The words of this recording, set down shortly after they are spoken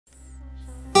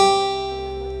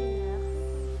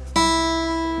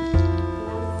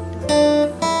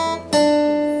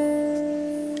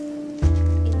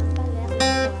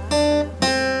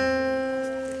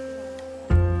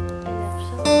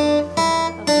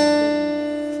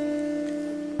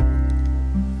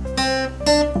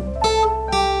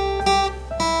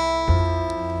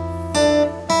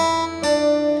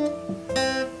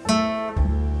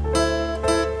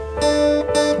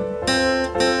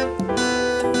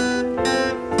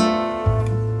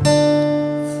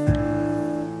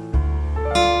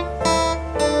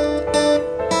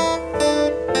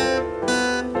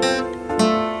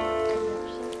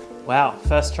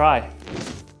first try.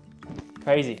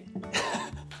 Crazy.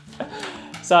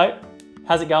 So,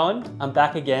 how's it going? I'm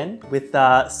back again with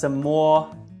some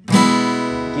more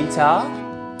guitar.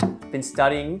 Been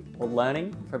studying or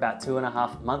learning for about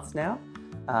 2.5 months now.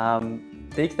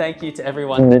 Big thank you to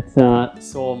everyone that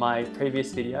saw my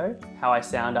previous video, how I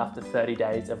sound after 30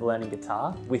 days of learning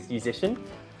guitar with Yousician.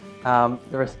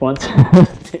 The response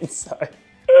has been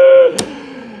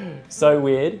so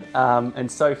weird and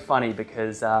so funny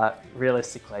because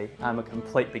realistically, I'm a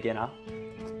complete beginner.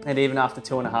 And even after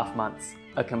 2.5 months,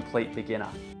 a complete beginner.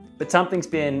 But something's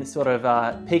been sort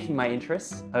of piquing my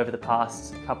interest over the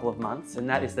past couple of months, and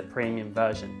that is the premium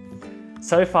version.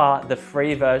 So far, the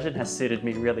free version has suited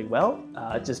me really well,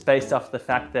 just based off the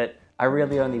fact that I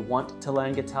really only want to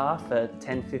learn guitar for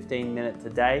 10-15 minutes a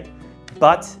day.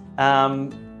 But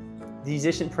the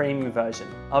Yousician Premium version,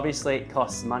 obviously it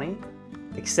costs money,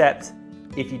 except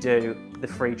if you do the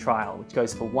free trial, which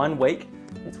goes for 1 week.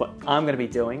 It's what I'm going to be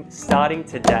doing starting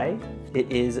today. It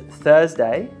is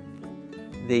Thursday,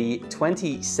 the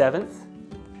 27th.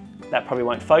 That probably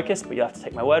won't focus, but you'll have to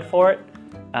take my word for it.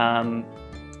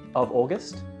 Of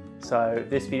August. So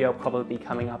this video will probably be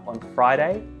coming up on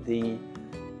Friday, the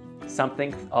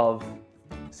something of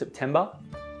September.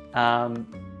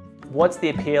 What's the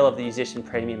appeal of the Yousician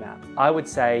Premium app? I would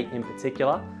say in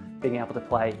particular, being able to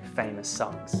play famous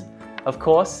songs. Of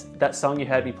course, that song you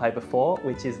heard me play before,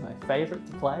 which is my favorite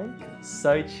to play. It's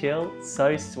so chill,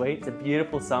 so sweet. It's a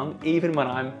beautiful song, even when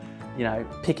I'm,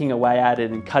 picking away at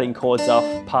it and cutting chords off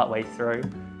partway through.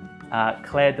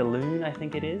 Claire de Lune, I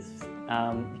think it is.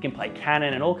 You can play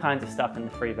canon and all kinds of stuff in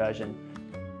the free version,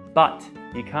 but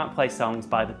you can't play songs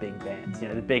by the big bands,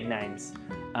 the big names.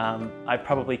 I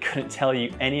probably couldn't tell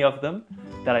you any of them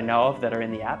that I know of that are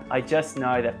in the app. I just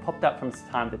know they've popped up from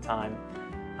time to time.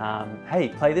 Hey,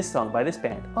 play this song by this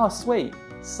band. Oh, sweet.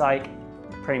 Psych,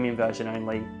 premium version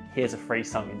only. Here's a free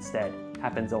song instead.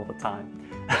 Happens all the time.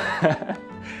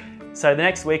 So the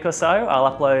next week or so, I'll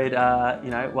upload,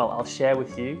 I'll share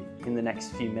with you in the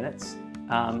next few minutes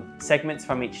segments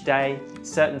from each day,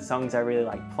 certain songs I really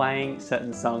like playing,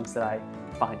 certain songs that I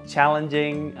find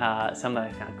challenging, some that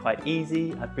I found quite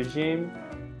easy, I presume,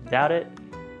 doubt it.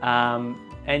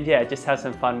 And yeah, just have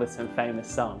some fun with some famous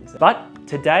songs. But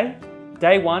today,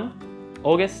 day 1,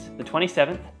 August the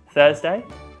 27th, Thursday,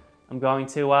 I'm going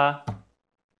to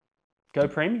go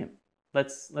premium.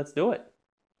 Let's do it.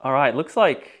 All right, looks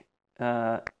like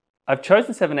I've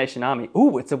chosen Seven Nation Army.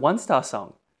 Ooh, it's a 1-star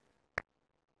song.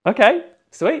 Okay,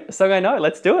 sweet, a song I know,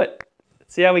 let's do it.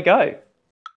 Let's see how we go.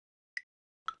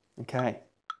 Okay.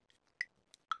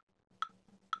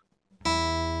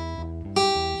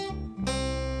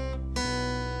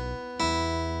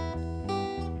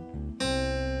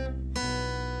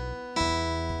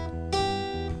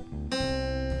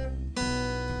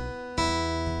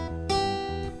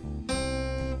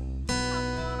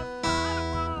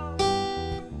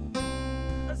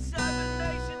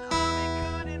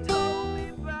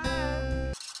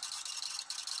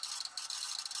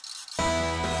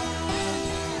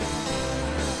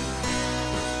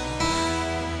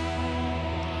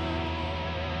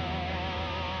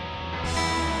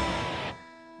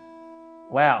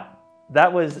 Wow,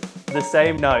 that was the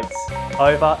same notes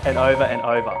over and over and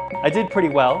over. I did pretty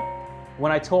well.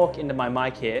 When I talk into my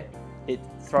mic here, it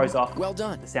throws off the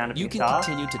sound of the guitar. You can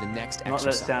continue to the next exercise. Not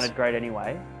that it sounded great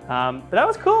anyway, but that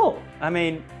was cool. I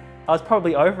mean, I was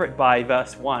probably over it by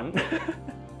verse 1.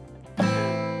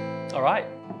 All right,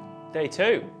 day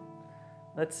 2.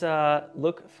 Let's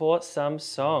look for some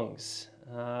songs.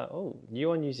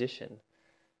 New on Yousician.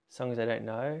 Songs I don't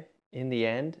know. In the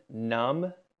End,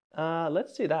 Numb.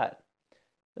 Let's do that.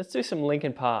 Let's do some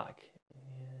Linkin Park.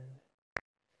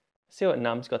 See what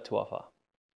Numb's got to offer.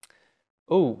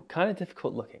 Ooh, kind of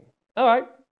difficult looking. All right.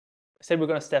 I said we're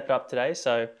going to step it up today,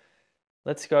 so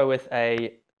let's go with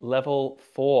a level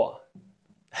 4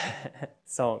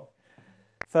 song.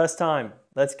 First time.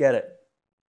 Let's get it.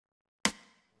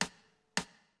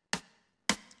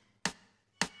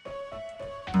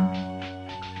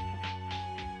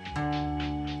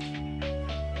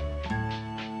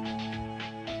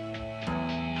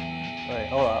 Wait,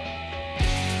 hold up.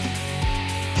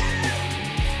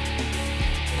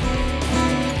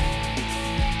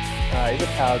 These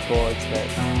are power chords, but...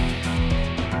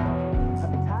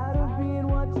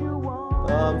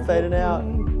 Oh, I'm fading out.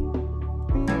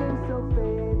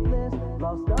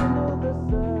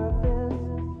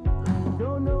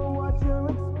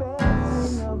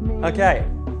 Okay.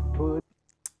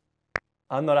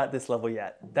 I'm not at this level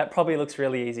yet. That probably looks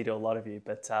really easy to a lot of you,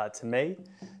 but to me,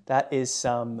 that is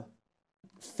some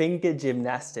finger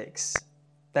gymnastics.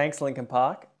 Thanks, Linkin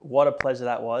Park. What a pleasure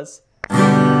that was.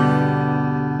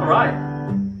 Alright,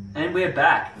 and we're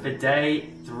back for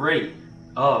day 3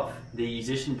 of the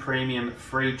Yousician Premium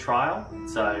free trial.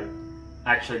 So,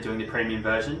 actually doing the premium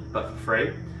version, but for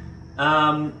free.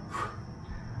 I'm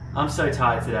so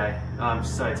tired today. I've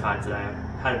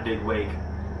had a big week.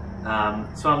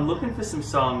 So I'm looking for some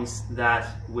songs that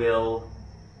will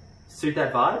suit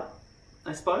that vibe,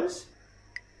 I suppose.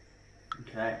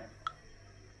 Okay.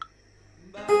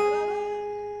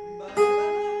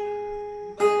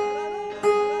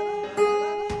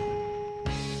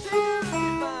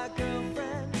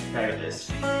 Okay with this.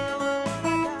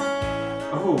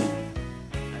 Oh.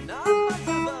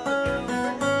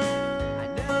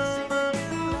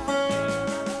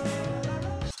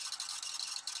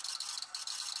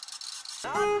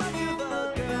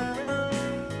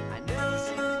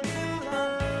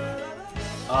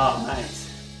 Oh, mate.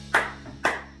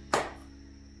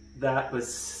 That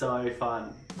was so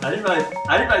fun. I didn't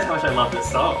realize how much I love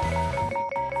this song.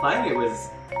 Playing it was,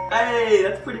 hey,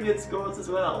 that's pretty good scores as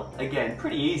well. Again,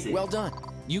 pretty easy. Well done.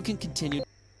 You can continue.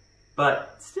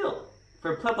 But still,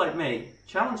 for a pleb like me,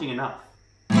 challenging enough.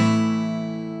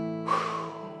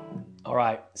 All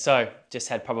right, so just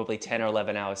had probably 10 or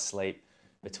 11 hours sleep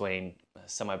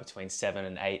somewhere between 7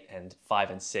 and 8 and 5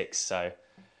 and 6. So,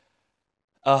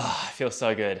 I feel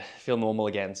so good. I feel normal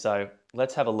again. So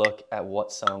let's have a look at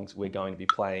what songs we're going to be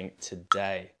playing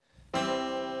today.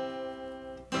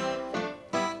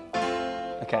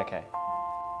 Okay.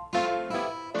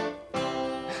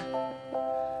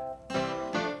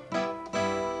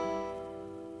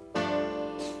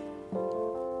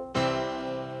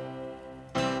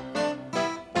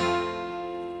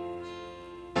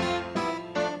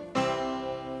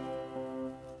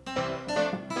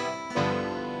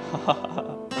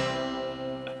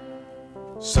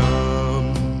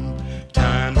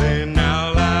 Sometimes in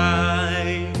our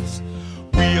lives,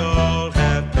 we all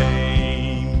have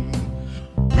pain,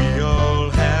 we all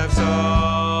have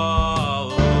sorrow.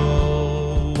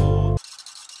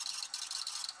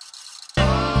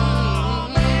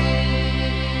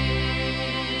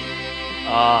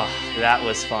 Ah, that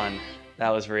was fun. That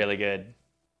was really good.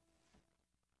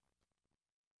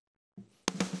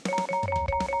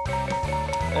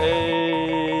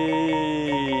 Hey,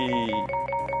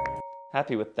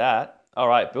 happy with that. All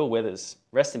right, Bill Withers,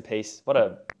 rest in peace. What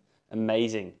a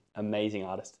amazing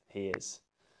artist he is.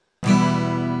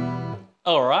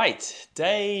 All right,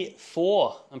 day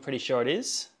 4. I'm pretty sure it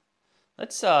is.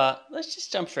 Let's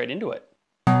just jump straight into it.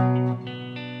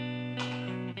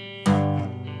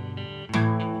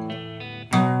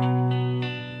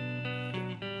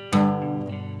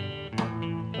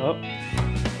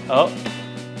 Oh.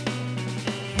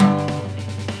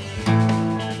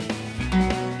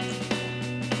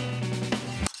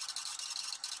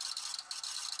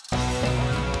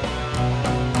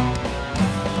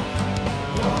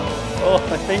 Oh,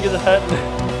 my fingers are hurting.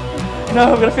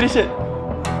 No, I'm gonna finish it.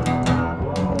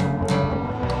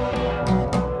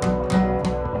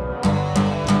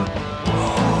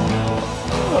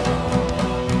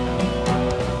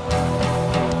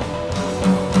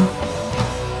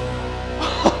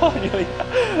 Oh, nearly.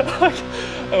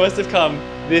 I must have come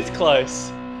this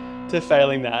close to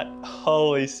failing that.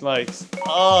 Holy smokes.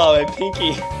 Oh, my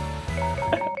pinky.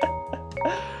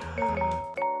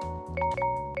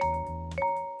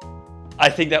 I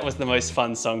think that was the most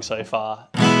fun song so far.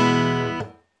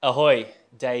 Ahoy,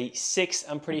 day 6,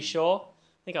 I'm pretty sure. I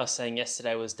think I was saying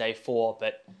yesterday was day 4,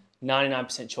 but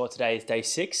 99% sure today is day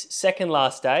 6. Second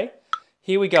last day.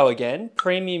 Here we go again.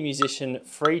 Premium Yousician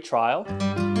free trial.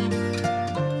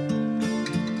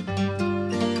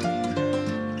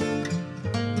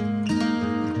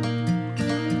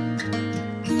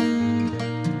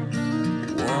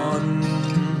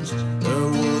 Once there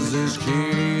was this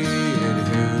kid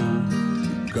who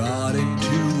got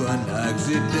into an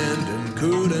accident and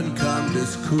couldn't come to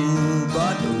school,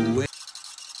 but when...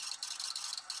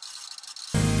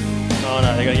 Oh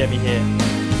no, they're gonna get me here.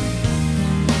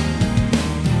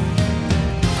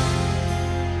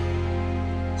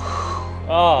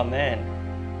 Oh man.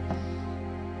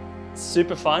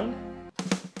 Super fun.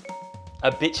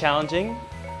 A bit challenging.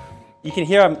 You can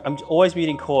hear I'm always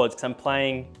muting chords because I'm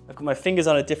playing, I've got my fingers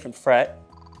on a different fret.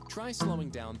 Try slowing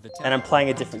down the tempo. And I'm playing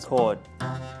a different chord.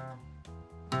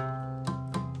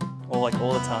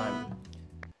 All the time.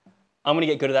 I'm gonna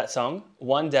get good at that song.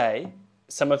 One day,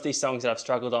 some of these songs that I've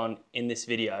struggled on in this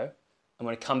video, I'm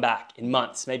gonna come back in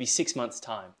months, maybe 6 months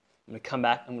time. I'm gonna come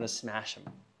back, I'm gonna smash them.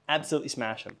 Absolutely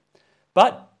smash them.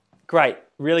 But, great,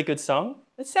 really good song.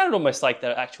 It sounded almost like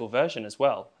the actual version as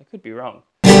well. I could be wrong.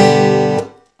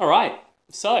 All right,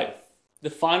 so the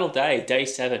final day, day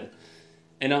 7.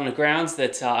 And on the grounds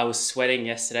that I was sweating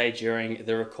yesterday during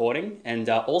the recording, and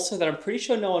also that I'm pretty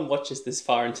sure no one watches this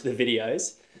far into the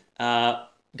videos,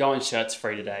 going shirt's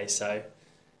free today, so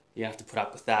you have to put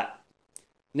up with that.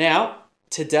 Now,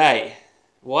 today,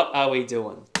 what are we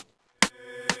doing?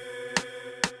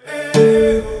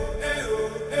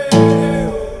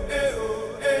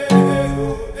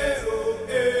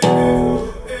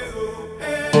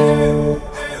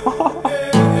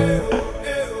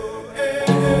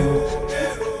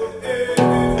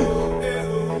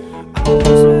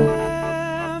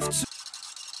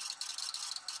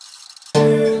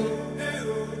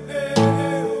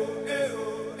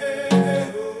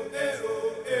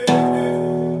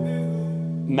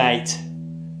 Mate,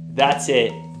 that's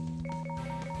it.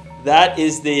 That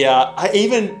is the, I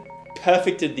even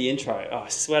perfected the intro. Oh, I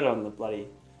sweat on the bloody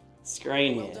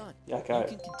screen here. Well done.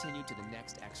 Okay. You can continue to the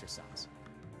next exercise.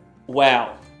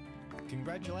 Wow.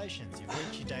 Congratulations, you've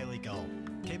reached your daily goal.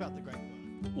 Keep up the great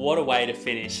work. What a way to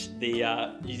finish the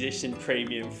Yousician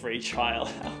Premium free trial.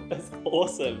 That was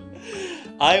awesome.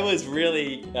 I was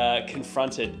really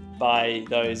confronted by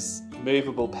those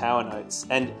movable power notes.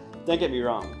 And don't get me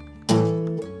wrong,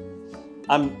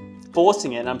 I'm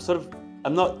forcing it.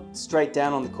 I'm not straight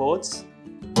down on the chords.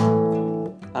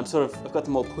 I've got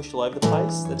them all pushed all over the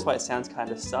place. That's why it sounds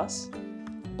kind of sus.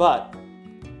 But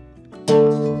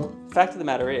fact of the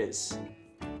matter is,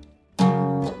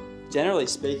 generally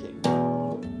speaking,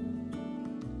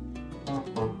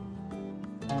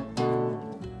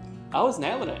 I was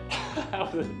nailing it. I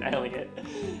wasn't nailing it.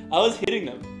 I was hitting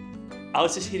them. I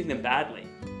was just hitting them badly.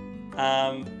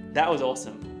 That was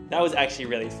awesome. That was actually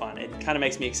really fun. It kind of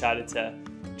makes me excited to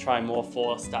try more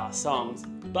 4-star songs,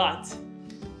 but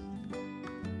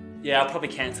yeah, I'll probably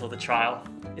cancel the trial.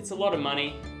 It's a lot of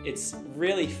money. It's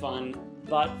really fun,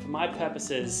 but for my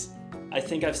purposes, I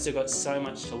think I've still got so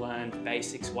much to learn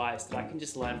basics-wise that I can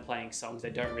just learn playing songs I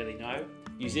don't really know.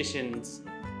 Musicians'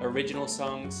 original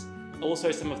songs,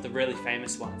 also some of the really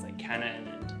famous ones like Canon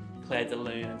and Claire de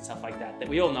Lune and stuff like that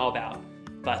we all know about,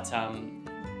 but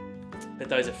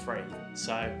those are free.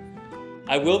 So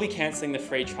I will be cancelling the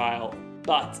free trial,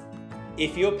 but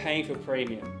if you're paying for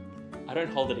premium, I don't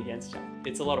hold it against you.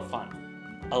 It's a lot of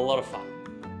fun, a lot of fun.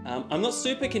 I'm not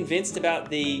super convinced about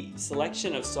the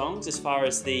selection of songs as far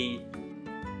as the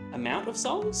amount of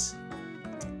songs.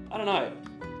 I don't know,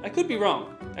 I could be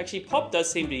wrong. Actually, pop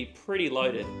does seem to be pretty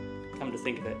loaded, come to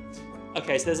think of it.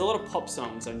 Okay, so there's a lot of pop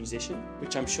songs on Yousician,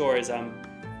 which I'm sure is,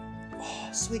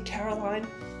 Sweet Caroline.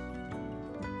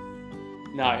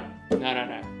 No,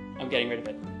 I'm getting rid of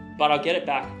it. But I'll get it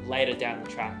back later down the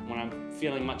track when I'm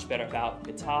feeling much better about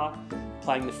guitar,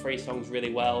 playing the free songs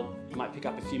really well. I might pick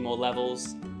up a few more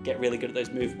levels, get really good at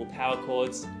those movable power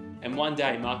chords, and one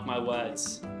day, mark my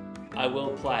words, I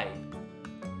will play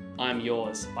I'm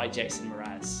Yours by Jason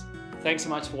Mraz. Thanks so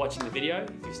much for watching the video.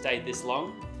 If you stayed this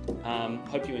long,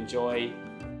 hope you enjoy.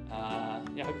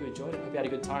 Yeah, hope you enjoyed it. Hope you had a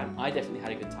good time. I definitely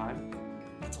had a good time.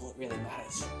 That's all that really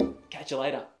matters. Catch you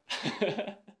later.